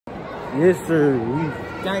Yes, sir.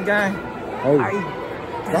 Gang, gang. Hey.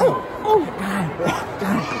 Go. Oh,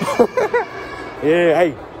 Yeah,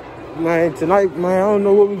 hey. Man, tonight, man, I don't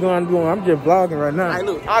know what we gonna do. I'm just vlogging right now. Hey,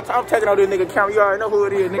 look, I'm taking out this nigga camera. You already know who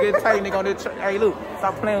it is, nigga. Tight nigga on this. Hey, look,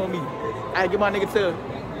 stop playing with me. Hey, get my nigga to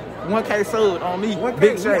 1K sold on me. 1K.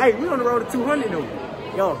 Big shirt. Hey, we on the road to 200 though.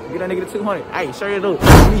 Yo, get that nigga to 200. Hey, share it up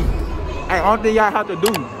on me. Hey, only thing y'all have to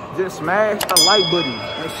do, just smash the like button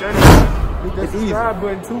and share it. Hit that subscribe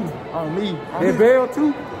button too. On me. That bell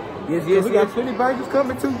too. Yes, We got plenty bikers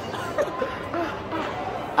coming too.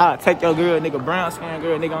 I'll take your girl, nigga, brown skin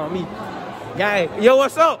girl, nigga, on me. Gang, yo,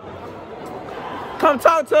 what's up? Come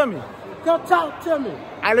talk to me. Come talk to me.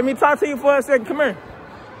 Hey, let me talk to you for a second. Come here.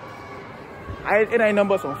 It ain't nothing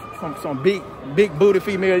but some big booty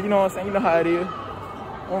female. You know what I'm saying? You know how it is.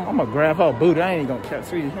 I'm gonna grab her booty. I ain't gonna catch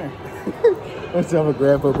sweet. Let's have a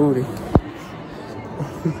grab her booty.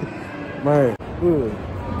 Man, good.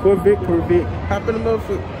 Corvette. Hop in the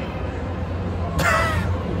motherfucker.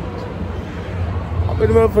 Hop in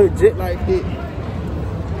the motherfucker jet like that.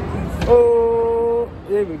 Oh,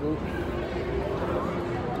 there we go.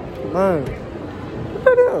 Man,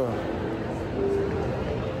 what the hell?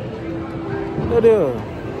 What the hell?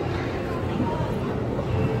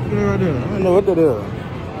 I don't know what the hell.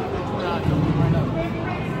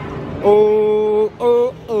 Oh.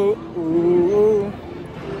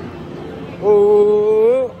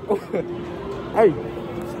 Hey,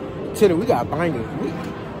 Tilly, we got bangers.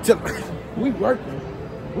 We working.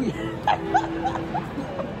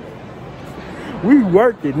 We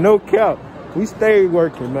working, no cap. We stay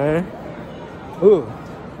working, man.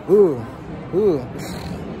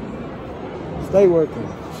 Stay working.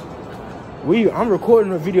 I'm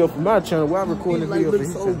recording a video for my channel. Why I'm recording a video for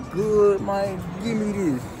his channel? So good, man. Give me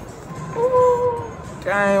this. Ooh.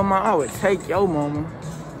 Damn, man, I would take your mama.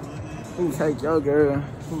 Who take your girl?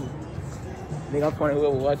 Who? Nigga, I'm pointing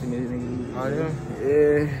whoever watching this nigga. Oh,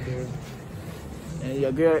 yeah? And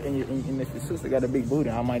your girl and if your sister got a big booty,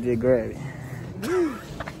 I might just grab it.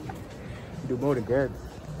 Do more than grab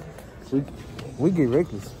it. We get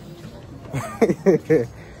reckless.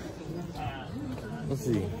 Let's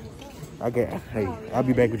see. Hey, I'll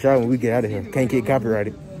be back with y'all when we get out of here. Can't get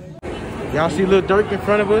copyrighted. Y'all see Lil Durk in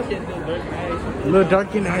front of us? Lil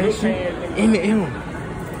Durk in the action. In the M.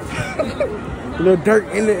 Lil Durk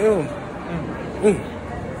in the M.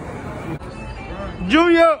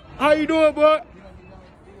 Junior, how you doing, boy?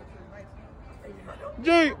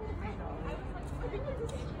 G.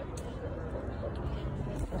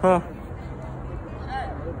 Huh?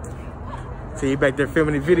 See, you back there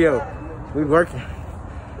filming the video. We working.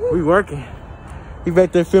 He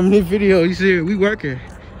back there filming this video. He said, we working.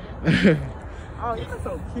 Oh, you're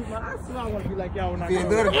so cute, man. I swear I want to be like y'all when I grow up. I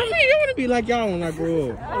mean, you want to be like y'all when I grow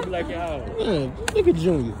up. I want to be like y'all. Yeah, look at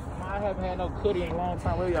Junior. I haven't had no cootie in a long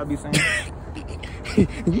time. What y'all be saying?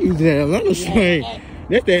 You use that Atlanta slang.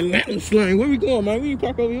 That's that Atlanta slang. Where we going, man? We ain't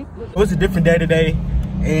park over here. It was a different day today.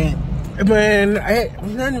 And, man,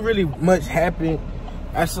 nothing really much happened.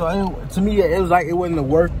 To me, it was like it wasn't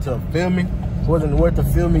worth to filming. It wasn't worth to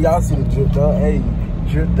filming. Y'all see the drip, dog. Hey,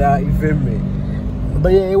 dripped out, you feel me?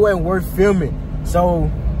 But yeah, it wasn't worth filming. So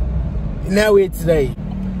now we're today.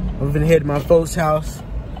 I'm gonna head to my folks' house,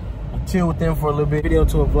 chill with them for a little bit, video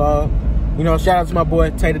to a vlog. You know, shout out to my boy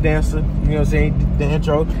Tater Dancer. You know what I'm saying? The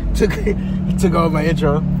intro he took over my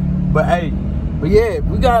intro. But hey, yeah,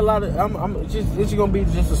 we got a lot of. It's gonna be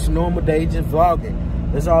just a normal day, just vlogging.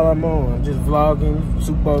 That's all I'm on. I'm just vlogging.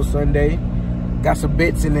 Super Bowl Sunday. Got some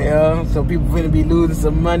bits in the air, so people finna be losing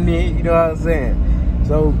some money. You know what I'm saying?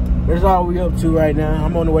 So that's all we up to right now.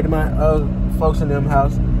 I'm on the way to my folks in them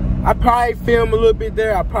house. I probably film a little bit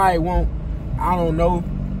there. I probably won't. I don't know.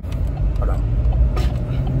 Hold on.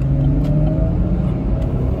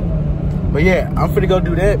 But yeah, I'm finna go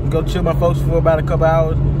do that. Go chill my folks for about a couple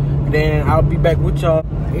hours. And then I'll be back with y'all.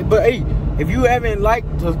 But hey, if you haven't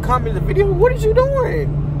liked or commented the video, what is you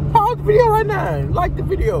doing? Pause the video right now. Like the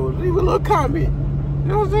video. Leave a little comment. You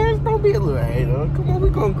know what I'm saying? Don't be a little hater. Come on, we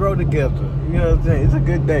gonna grow together. You know what I'm saying? It's a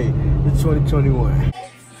good day. It's 2021.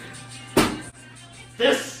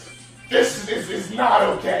 This is not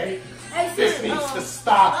okay. Hey, this needs to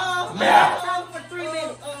stop now. Time for 3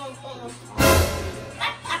 minutes.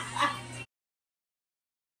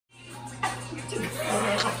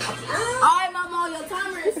 Alright, Mama, your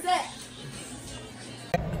timer is set.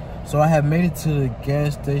 So I have made it to the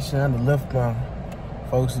gas station. I done left my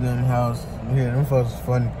folks in them house. Yeah, them folks was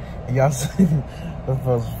funny. Y'all see, them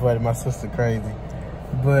folks was funny. My sister crazy.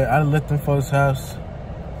 But I done left them folks' house.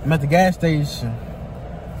 I'm at the gas station,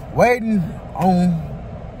 waiting on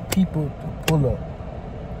people to pull up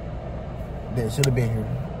that should have been here.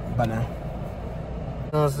 Bye now. You know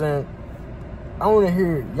what I'm saying? I want to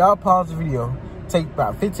hear y'all pause the video. Take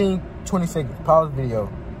about 15, 20 seconds. Pause the video.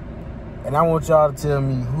 And I want y'all to tell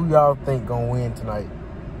me who y'all think gonna win tonight.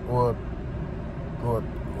 Or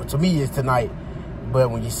to me, it's tonight.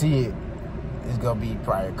 But when you see it, it's gonna be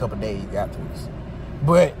probably a couple days afterwards.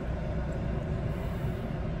 But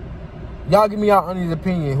y'all give me y'all honest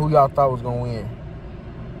opinion who y'all thought was gonna win.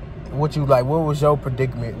 What you like? What was your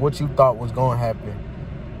predicament? What you thought was gonna happen?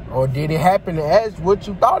 Or did it happen as what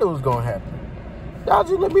you thought it was gonna happen? Y'all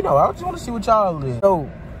just let me know. I just want to see what y'all is. So,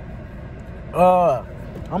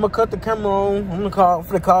 I'm gonna cut the camera on. I'm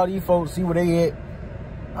gonna call these folks, see where they at.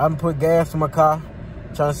 I'm gonna put gas in my car,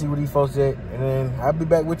 trying to see where these folks at, and then I'll be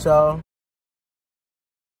back with y'all.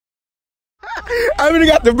 I really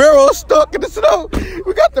got the barrel stuck in the snow.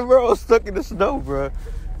 We got the barrel stuck in the snow, bro.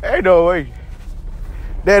 Ain't no way.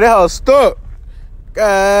 That house stuck.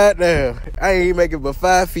 God damn. I ain't making but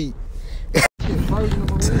 5 feet. They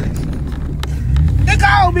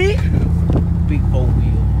called me. Big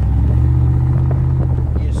 4-wheel.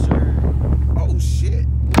 Yes, sir. Oh, shit.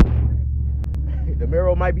 The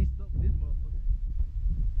mirror might be stuck with this motherfucker.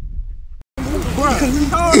 Do it again,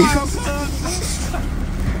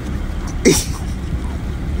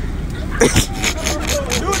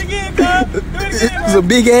 cuz. Do it again, bro. It's a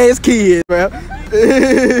big ass kid, bro.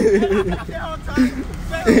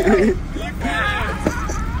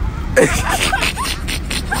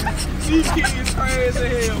 These kids crazy as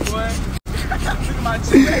hell, boy. Look at my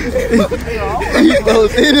cheek. He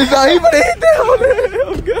supposed to hit his eye. He better hit that one.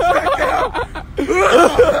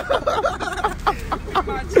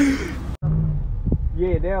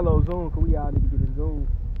 Yeah, download Zoom, because we all need to get in Zoom.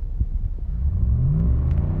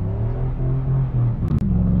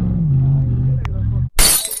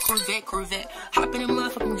 Cruise that, hop in a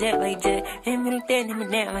motherfucking jet like that. Him and that, him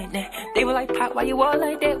and that like that. They were like, Pop, why you walk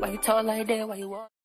like that? Why you talk like that? Why you walk?